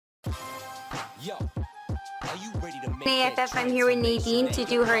Yo, are you ready to make Hey that AFF, I'm here with Nadine to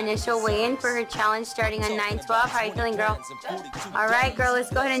do her initial weigh-in for her challenge starting on 9/12. How are you feeling, girl? Alright, girl, let's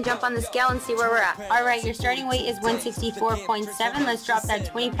go ahead and jump on the scale and see where we're at. Alright, your starting weight is 164.7. Let's drop that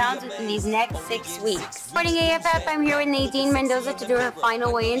 20 pounds within these next 6 weeks. Morning AFF, I'm here with Nadine Mendoza to do her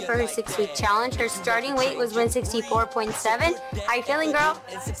final weigh-in for her 6-week challenge. Her starting weight was 164.7. How are you feeling, girl?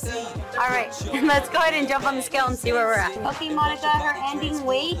 Alright, let's go ahead and jump on the scale and see where we're at. Okay, Monica, her ending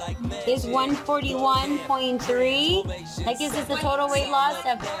weight is 141.3. That gives us a total weight loss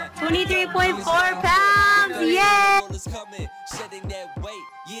of 23.4 pounds. Yay! Shedding that weight,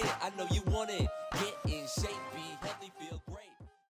 yeah, I know you want it. Get in shape, be healthy, feel